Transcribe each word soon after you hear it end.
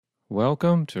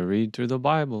Welcome to Read Through the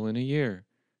Bible in a Year,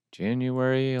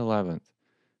 January 11th.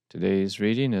 Today's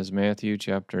reading is Matthew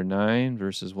chapter 9,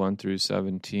 verses 1 through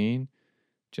 17,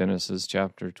 Genesis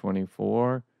chapter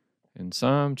 24, and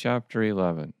Psalm chapter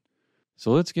 11.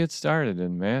 So let's get started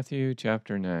in Matthew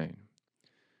chapter 9.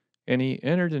 And he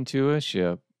entered into a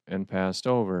ship and passed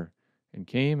over, and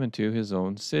came into his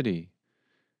own city.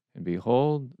 And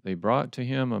behold, they brought to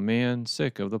him a man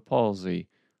sick of the palsy,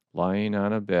 lying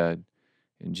on a bed.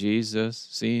 And Jesus,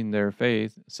 seeing their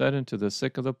faith, said unto the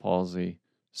sick of the palsy,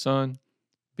 Son,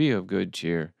 be of good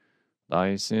cheer,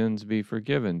 thy sins be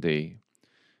forgiven thee.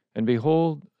 And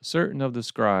behold, certain of the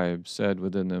scribes said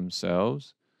within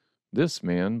themselves, This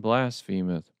man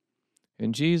blasphemeth.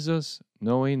 And Jesus,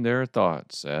 knowing their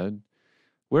thoughts, said,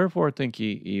 Wherefore think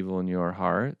ye evil in your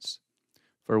hearts?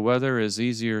 For whether is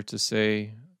easier to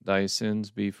say, Thy sins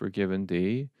be forgiven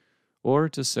thee, or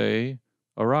to say,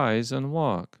 Arise and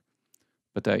walk?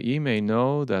 But that ye may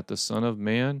know that the Son of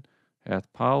Man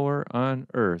hath power on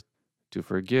earth to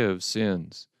forgive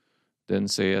sins. Then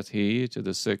saith he to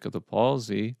the sick of the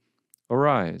palsy,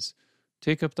 Arise,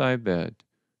 take up thy bed,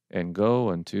 and go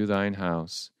unto thine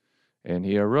house. And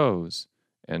he arose,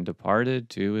 and departed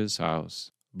to his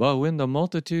house. But when the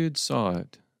multitude saw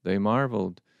it, they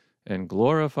marveled, and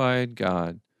glorified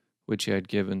God, which had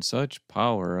given such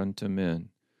power unto men.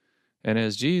 And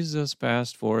as Jesus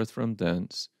passed forth from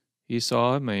thence, he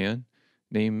saw a man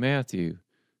named Matthew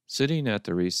sitting at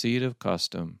the receipt of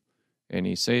custom. And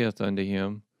he saith unto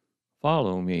him,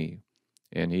 Follow me.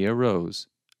 And he arose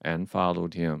and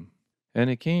followed him. And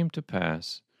it came to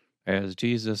pass, as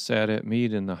Jesus sat at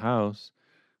meat in the house,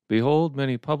 behold,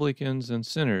 many publicans and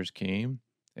sinners came,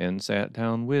 and sat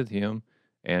down with him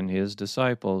and his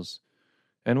disciples.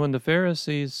 And when the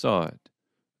Pharisees saw it,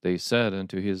 they said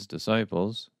unto his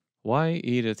disciples, Why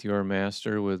eateth your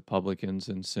master with publicans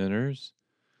and sinners?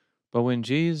 But when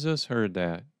Jesus heard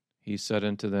that, he said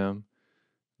unto them,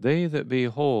 They that be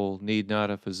whole need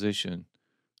not a physician,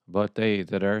 but they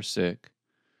that are sick.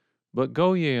 But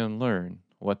go ye and learn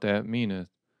what that meaneth.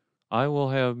 I will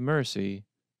have mercy,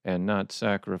 and not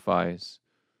sacrifice.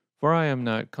 For I am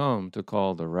not come to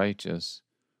call the righteous,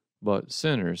 but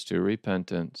sinners to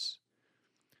repentance.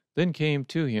 Then came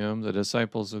to him the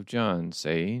disciples of John,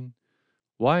 saying,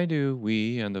 Why do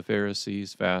we and the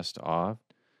Pharisees fast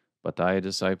oft, but thy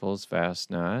disciples fast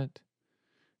not?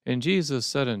 And Jesus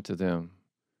said unto them,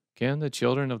 Can the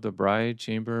children of the bride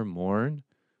chamber mourn,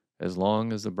 as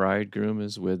long as the bridegroom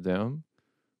is with them?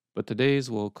 But the days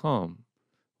will come,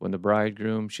 when the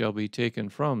bridegroom shall be taken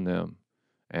from them,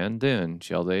 and then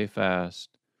shall they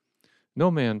fast. No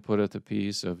man putteth a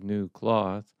piece of new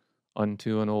cloth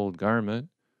unto an old garment,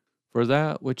 for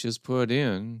that which is put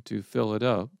in to fill it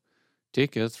up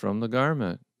taketh from the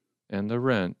garment, and the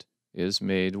rent is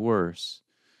made worse.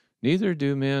 Neither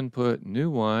do men put new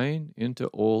wine into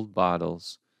old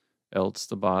bottles, else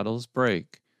the bottles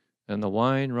break, and the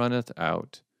wine runneth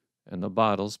out, and the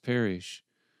bottles perish.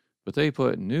 But they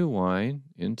put new wine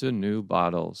into new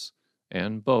bottles,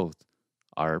 and both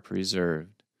are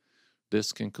preserved.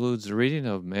 This concludes the reading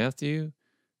of Matthew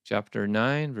chapter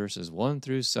 9, verses 1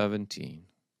 through 17.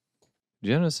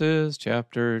 Genesis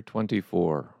chapter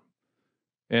 24.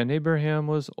 And Abraham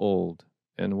was old,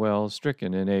 and well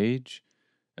stricken in age,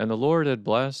 and the Lord had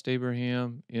blessed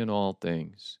Abraham in all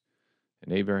things.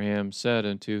 And Abraham said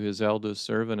unto his eldest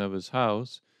servant of his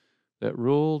house, that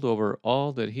ruled over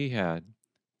all that he had,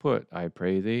 Put, I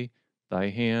pray thee, thy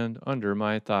hand under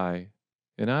my thigh,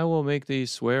 and I will make thee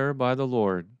swear by the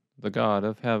Lord, the God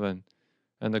of heaven,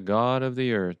 and the God of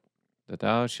the earth, that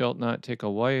thou shalt not take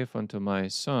a wife unto my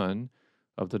son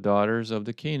of the daughters of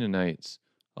the Canaanites,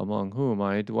 among whom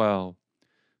I dwell.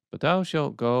 But thou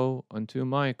shalt go unto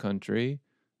my country,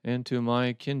 and to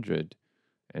my kindred,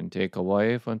 and take a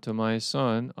wife unto my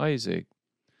son Isaac.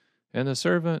 And the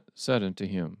servant said unto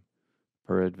him,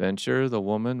 Peradventure the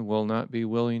woman will not be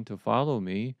willing to follow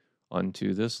me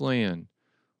unto this land.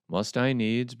 Must I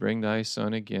needs bring thy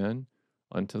son again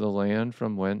unto the land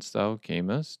from whence thou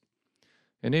camest?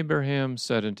 And Abraham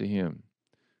said unto him,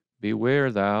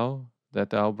 Beware thou that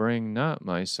thou bring not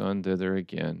my son thither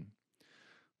again.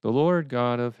 The Lord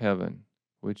God of heaven,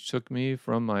 which took me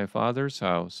from my father's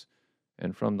house,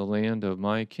 and from the land of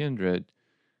my kindred,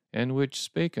 and which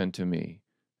spake unto me,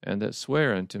 and that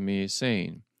sware unto me,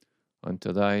 saying,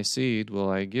 Unto thy seed will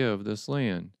I give this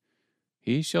land.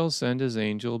 He shall send his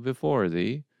angel before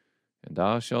thee, and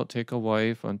thou shalt take a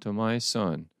wife unto my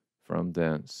son from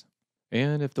thence.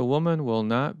 And if the woman will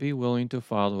not be willing to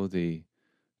follow thee,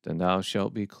 then thou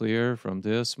shalt be clear from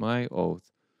this my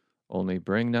oath, only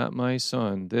bring not my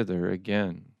son thither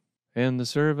again. And the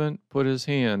servant put his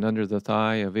hand under the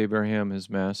thigh of Abraham his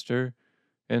master,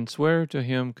 and sware to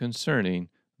him concerning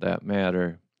that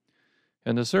matter.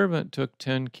 And the servant took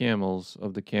 10 camels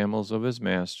of the camels of his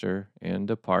master, and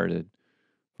departed.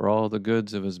 For all the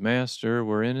goods of his master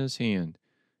were in his hand.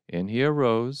 And he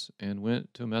arose, and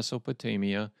went to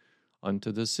Mesopotamia,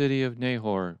 unto the city of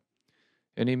Nahor.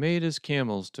 And he made his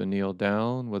camels to kneel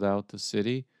down without the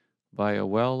city, by a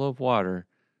well of water,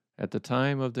 at the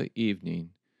time of the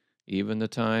evening, even the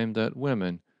time that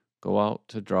women go out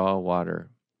to draw water.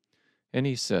 And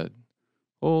he said,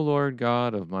 O Lord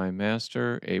God of my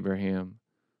master Abraham,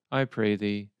 I pray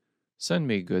thee, send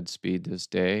me good speed this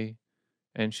day,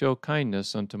 and show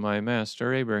kindness unto my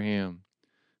master Abraham.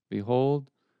 Behold,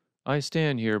 I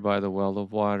stand here by the well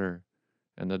of water,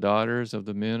 and the daughters of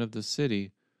the men of the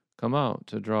city come out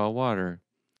to draw water.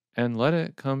 And let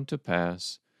it come to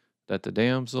pass, that the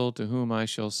damsel to whom I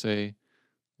shall say,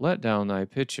 Let down thy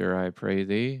pitcher, I pray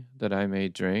thee, that I may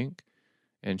drink,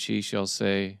 and she shall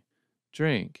say,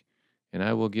 Drink, and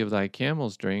I will give thy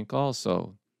camels drink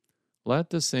also. Let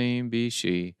the same be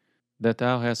she that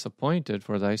thou hast appointed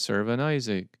for thy servant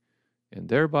Isaac, and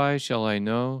thereby shall I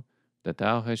know that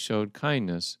thou hast showed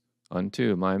kindness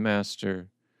unto my master.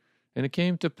 And it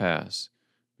came to pass,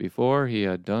 before he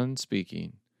had done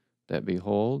speaking, that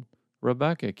behold,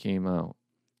 Rebekah came out,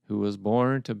 who was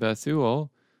born to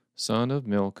Bethuel, son of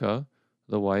Milcah,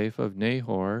 the wife of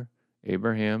Nahor,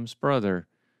 Abraham's brother,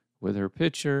 with her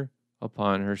pitcher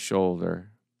upon her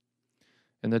shoulder.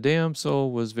 And the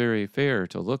damsel was very fair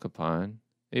to look upon,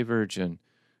 a virgin,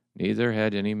 neither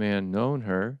had any man known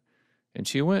her. And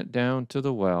she went down to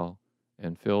the well,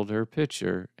 and filled her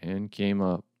pitcher, and came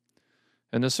up.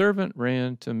 And the servant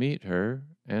ran to meet her,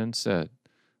 and said,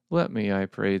 Let me, I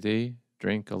pray thee,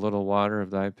 drink a little water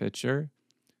of thy pitcher.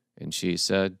 And she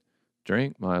said,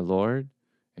 Drink, my lord.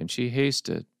 And she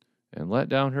hasted, and let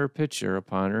down her pitcher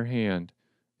upon her hand,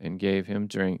 and gave him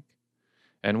drink.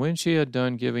 And when she had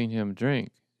done giving him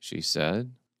drink, she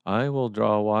said, I will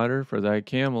draw water for thy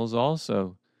camels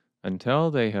also, until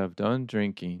they have done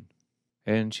drinking.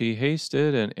 And she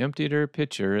hasted and emptied her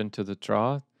pitcher into the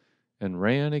trough, and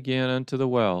ran again unto the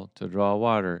well to draw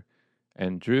water,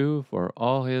 and drew for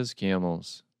all his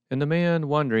camels. And the man,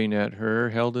 wondering at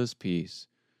her, held his peace,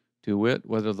 to wit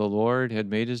whether the Lord had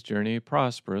made his journey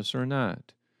prosperous or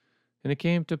not. And it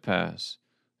came to pass,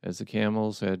 as the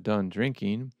camels had done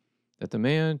drinking, that the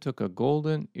man took a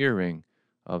golden earring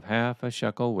of 1/2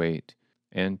 shekel weight,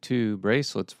 and 2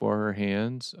 bracelets for her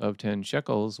hands of 10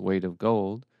 shekels weight of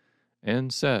gold,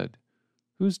 and said,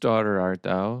 Whose daughter art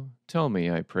thou? Tell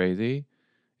me, I pray thee.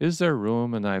 Is there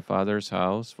room in thy father's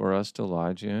house for us to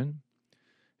lodge in?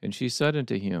 And she said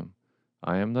unto him,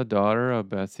 I am the daughter of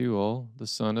Bethuel, the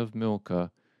son of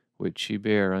Milcah, which she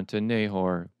bare unto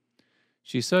Nahor.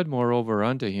 She said moreover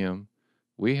unto him,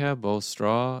 We have both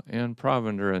straw and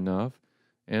provender enough,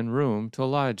 and room to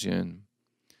lodge in.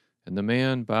 And the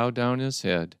man bowed down his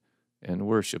head, and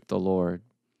worshipped the Lord.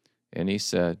 And he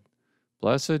said,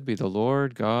 Blessed be the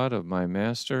Lord God of my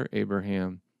master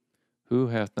Abraham, who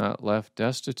hath not left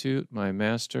destitute my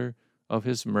master of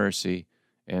his mercy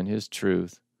and his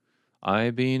truth. I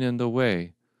being in the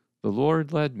way, the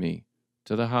Lord led me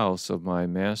to the house of my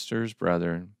master's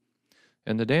brethren.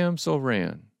 And the damsel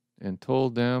ran, and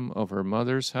told them of her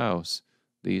mother's house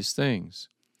these things.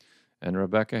 And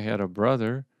Rebekah had a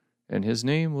brother, and his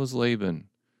name was Laban.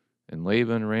 And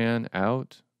Laban ran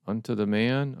out unto the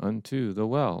man unto the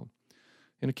well.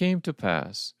 And it came to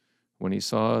pass, when he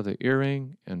saw the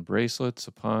earring and bracelets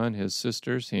upon his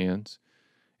sister's hands,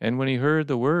 and when he heard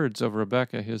the words of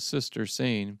Rebekah his sister,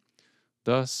 saying,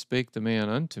 Thus spake the man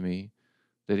unto me,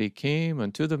 that he came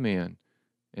unto the man,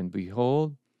 and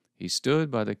behold, he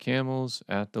stood by the camels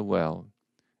at the well.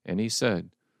 And he said,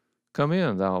 Come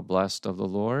in, thou blessed of the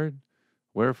Lord.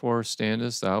 Wherefore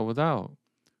standest thou without?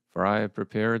 For I have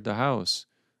prepared the house,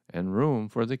 and room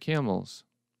for the camels.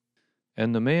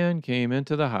 And the man came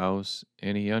into the house,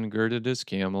 and he ungirded his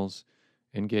camels,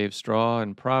 and gave straw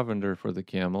and provender for the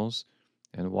camels,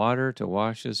 and water to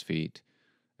wash his feet,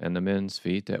 and the men's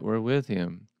feet that were with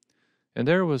him. And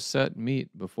there was set meat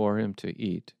before him to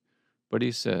eat. But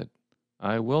he said,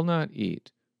 I will not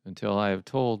eat until I have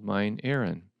told mine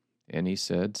errand. And he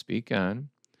said, Speak on.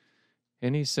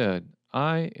 And he said,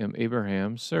 I am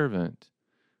Abraham's servant,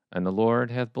 and the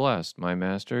Lord hath blessed my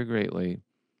master greatly,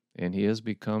 and he is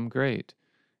become great,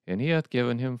 and he hath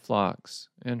given him flocks,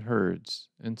 and herds,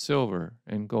 and silver,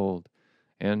 and gold,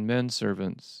 and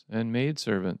menservants, and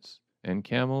maidservants, and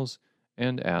camels,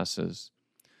 and asses.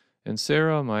 And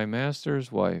Sarah my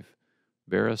master's wife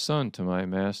bare a son to my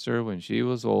master when she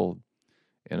was old,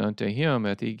 and unto him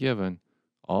hath he given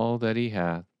all that he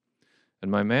hath. And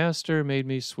my master made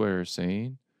me swear,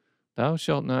 saying, Thou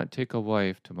shalt not take a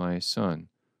wife to my son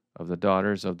of the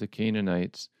daughters of the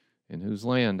Canaanites, in whose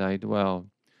land I dwell,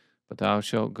 but thou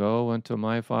shalt go unto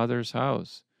my father's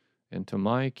house, and to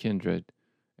my kindred,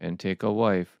 and take a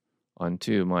wife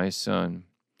unto my son.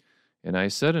 And I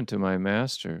said unto my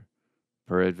master,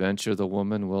 Peradventure the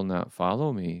woman will not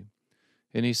follow me.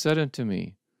 And he said unto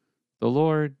me, The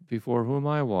Lord, before whom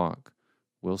I walk,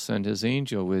 will send his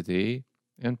angel with thee,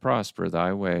 and prosper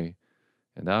thy way.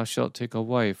 And thou shalt take a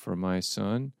wife for my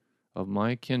son, of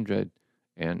my kindred,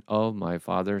 and of my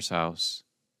father's house.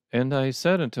 And I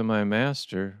said unto my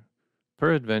master,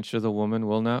 Peradventure the woman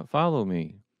will not follow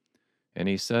me. And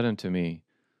he said unto me,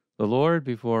 The Lord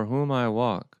before whom I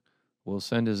walk will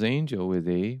send his angel with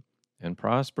thee, and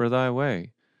prosper thy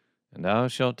way. And thou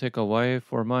shalt take a wife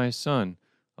for my son,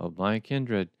 of my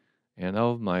kindred, and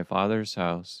of my father's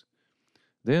house.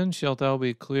 Then shalt thou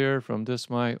be clear from this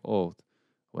my oath,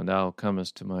 when thou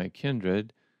comest to my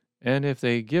kindred, and if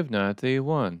they give not thee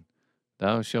one,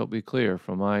 thou shalt be clear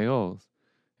from my oath.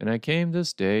 And I came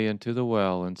this day unto the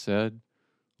well, and said,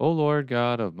 O Lord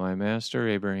God of my master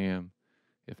Abraham,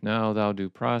 if now thou do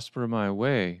prosper my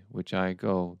way which I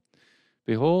go,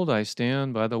 behold, I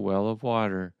stand by the well of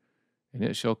water, and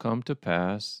it shall come to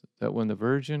pass that when the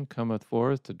virgin cometh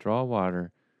forth to draw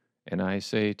water, and I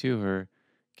say to her,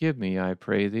 Give me, I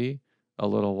pray thee, a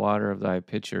little water of thy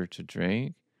pitcher to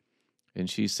drink, and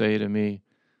she say to me,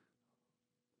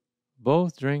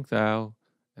 Both drink thou,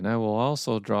 and I will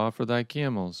also draw for thy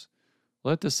camels.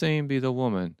 Let the same be the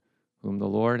woman whom the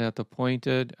Lord hath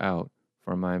appointed out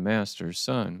for my master's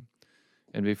son.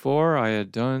 And before I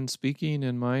had done speaking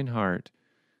in mine heart,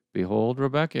 behold,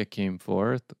 Rebekah came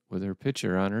forth with her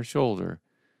pitcher on her shoulder.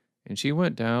 And she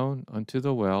went down unto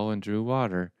the well and drew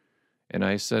water. And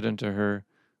I said unto her,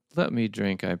 Let me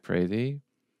drink, I pray thee.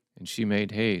 And she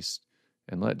made haste,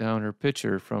 and let down her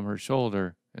pitcher from her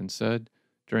shoulder, and said,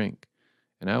 Drink,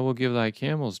 and I will give thy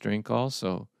camels drink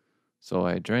also. So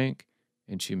I drank,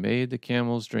 and she made the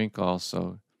camels drink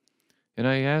also. And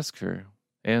I asked her,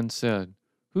 and said,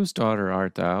 Whose daughter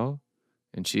art thou?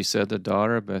 And she said, The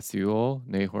daughter of Bethuel,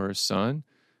 Nahor's son,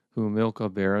 whom Milcah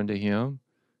bare unto him.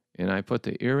 And I put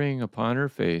the earring upon her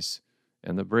face,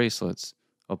 and the bracelets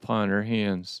upon her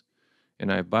hands.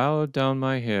 And I bowed down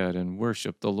my head, and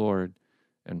worshipped the Lord,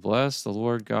 and blessed the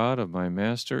Lord God of my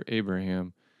master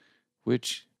Abraham,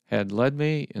 which had led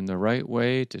me in the right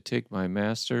way to take my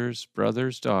master's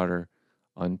brother's daughter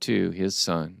unto his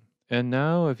son. And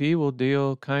now, if ye will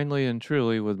deal kindly and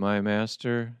truly with my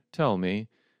master, tell me,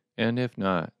 and if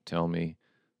not, tell me,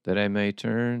 that I may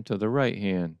turn to the right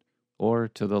hand or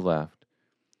to the left.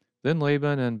 Then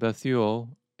Laban and Bethuel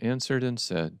answered and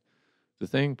said, The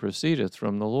thing proceedeth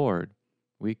from the Lord.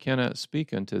 We cannot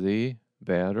speak unto thee,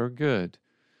 bad or good.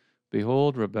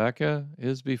 Behold, Rebekah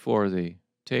is before thee.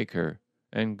 Take her,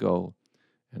 and go,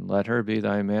 and let her be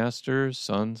thy master's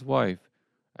son's wife,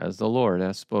 as the Lord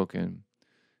hath spoken.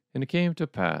 And it came to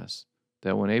pass,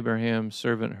 that when Abraham's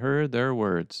servant heard their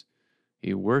words,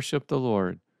 he worshipped the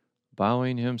Lord,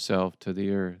 bowing himself to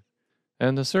the earth.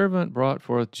 And the servant brought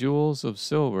forth jewels of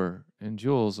silver, and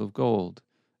jewels of gold,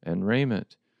 and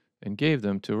raiment, and gave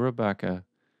them to Rebekah.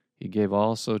 He gave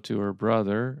also to her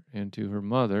brother and to her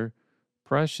mother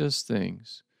precious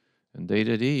things, and they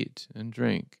did eat and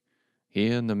drink, he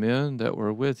and the men that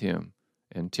were with him,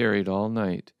 and tarried all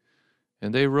night.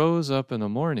 And they rose up in the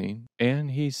morning,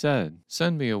 and he said,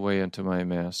 Send me away unto my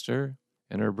master.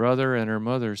 And her brother and her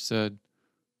mother said,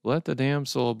 Let the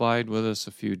damsel abide with us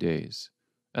a few days,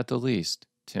 at the least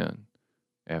 10.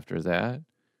 After that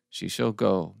she shall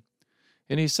go.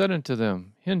 And he said unto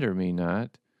them, Hinder me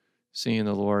not, seeing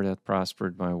the Lord hath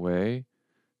prospered my way.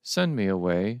 Send me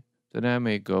away, that I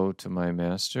may go to my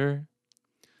master.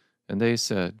 And they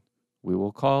said, We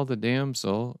will call the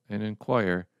damsel, and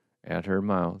inquire at her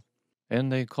mouth. And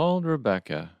they called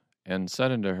Rebekah, and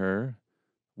said unto her,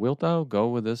 Wilt thou go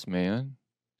with this man?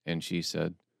 And she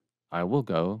said, I will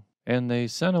go. And they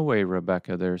sent away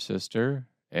Rebekah their sister,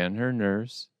 and her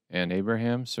nurse, and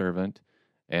Abraham's servant,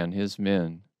 and his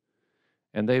men.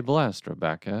 And they blessed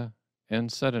Rebekah,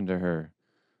 and said unto her,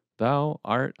 Thou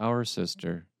art our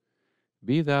sister.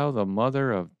 Be thou the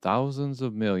mother of thousands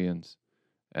of millions,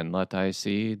 and let thy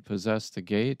seed possess the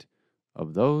gate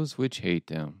of those which hate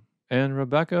them. And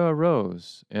Rebekah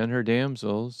arose, and her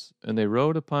damsels, and they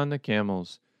rode upon the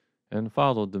camels, and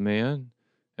followed the man.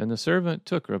 And the servant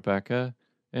took Rebekah,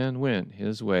 and went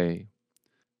his way.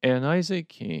 And Isaac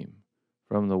came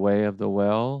from the way of the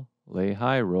well,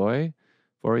 Lahairoi,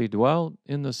 for he dwelt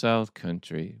in the south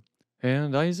country.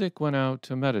 And Isaac went out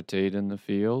to meditate in the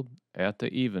field at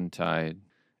the eventide.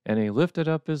 And he lifted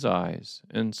up his eyes,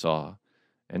 and saw,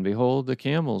 and behold, the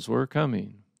camels were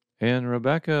coming. And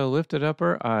Rebekah lifted up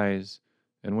her eyes,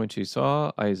 and when she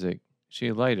saw Isaac,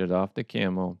 she lighted off the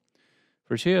camel.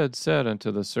 For she had said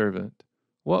unto the servant,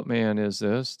 What man is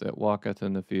this that walketh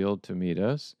in the field to meet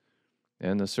us?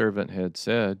 And the servant had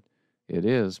said, It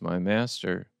is my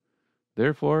master.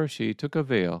 Therefore she took a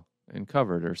veil, and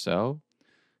covered herself.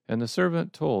 And the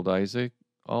servant told Isaac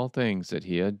all things that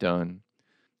he had done.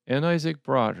 And Isaac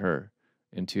brought her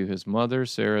into his mother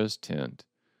Sarah's tent,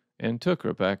 and took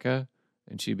Rebekah,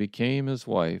 and she became his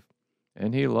wife,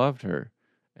 and he loved her,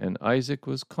 and Isaac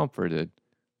was comforted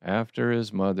after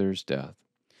his mother's death.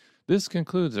 This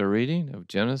concludes our reading of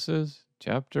Genesis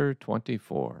chapter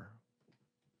 24.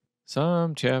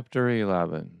 Psalm chapter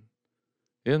 11.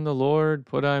 In the Lord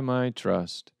put I my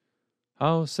trust.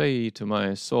 How say ye to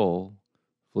my soul,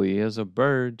 Flee as a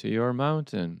bird to your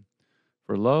mountain?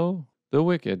 For lo, the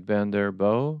wicked bend their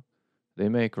bow, they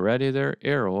make ready their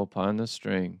arrow upon the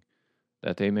string,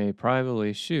 that they may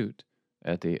privately shoot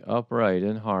at the upright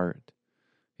in heart.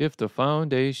 If the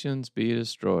foundations be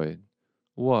destroyed,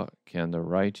 what can the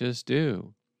righteous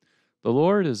do? The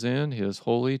Lord is in his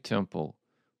holy temple.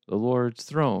 The Lord's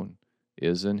throne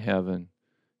is in heaven.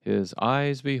 His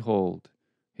eyes behold,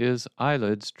 his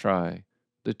eyelids try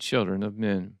the children of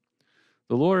men.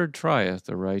 The Lord trieth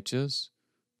the righteous,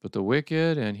 but the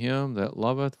wicked and him that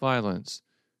loveth violence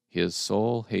his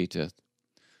soul hateth.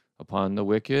 Upon the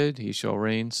wicked he shall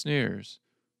rain snares,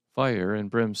 fire and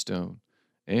brimstone,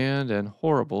 and an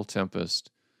horrible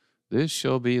tempest. This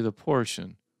shall be the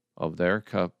portion of their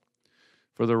cup.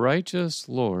 For the righteous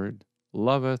Lord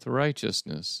loveth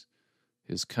righteousness.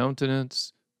 His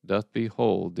countenance doth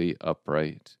behold the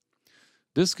upright.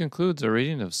 This concludes a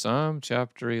reading of Psalm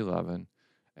chapter 11,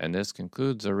 and this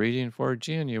concludes a reading for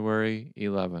January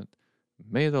 11th.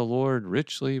 May the Lord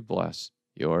richly bless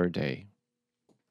your day.